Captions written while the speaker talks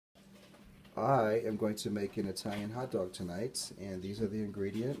I am going to make an Italian hot dog tonight, and these are the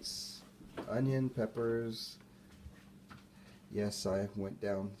ingredients: onion, peppers. Yes, I went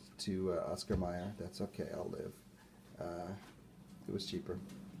down to Oscar Mayer. That's okay, I'll live. Uh, it was cheaper.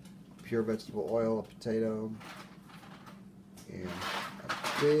 Pure vegetable oil, a potato, and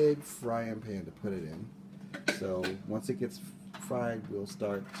a big frying pan to put it in. So once it gets fried, we'll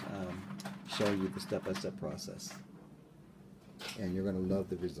start showing you the step-by-step process. And you're going to love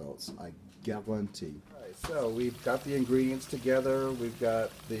the results, I guarantee. Alright, so we've got the ingredients together. We've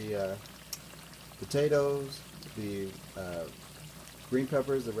got the potatoes, the green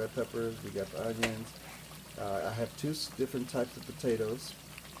peppers, the red peppers, we got the onions. I have two different types of potatoes,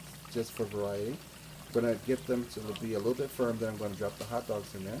 just for variety. I'm going to get them to be a little bit firm, then I'm going to drop the hot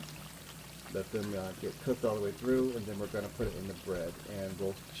dogs in there. Let them get cooked all the way through, and then we're going to put it in the bread. And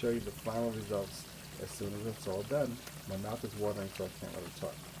we'll show you the final results as soon as it's all done. My mouth is watering, so I can't really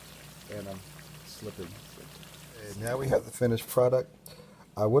talk. And I'm slipping. And now we have the finished product.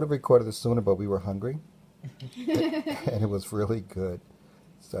 I would have recorded this sooner, but we were hungry. And it was really good.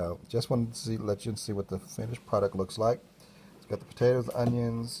 So just wanted to let you see what the finished product looks like. It's got the potatoes,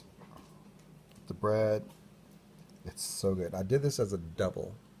 onions, the bread. It's so good. I did this as a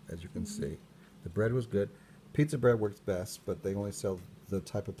double, as you can see. The bread was good. Pizza bread works best, but they only sell the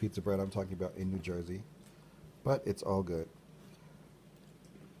type of pizza bread I'm talking about in New Jersey. But it's all good.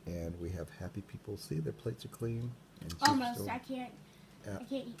 And we have happy people. See, their plates are clean. And almost. I can't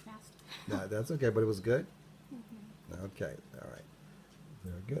eat fast. No, that's okay, but it was good? Okay, all right.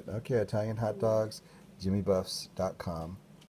 Very good. Okay, Italian hot dogs, jimmybuffs.com.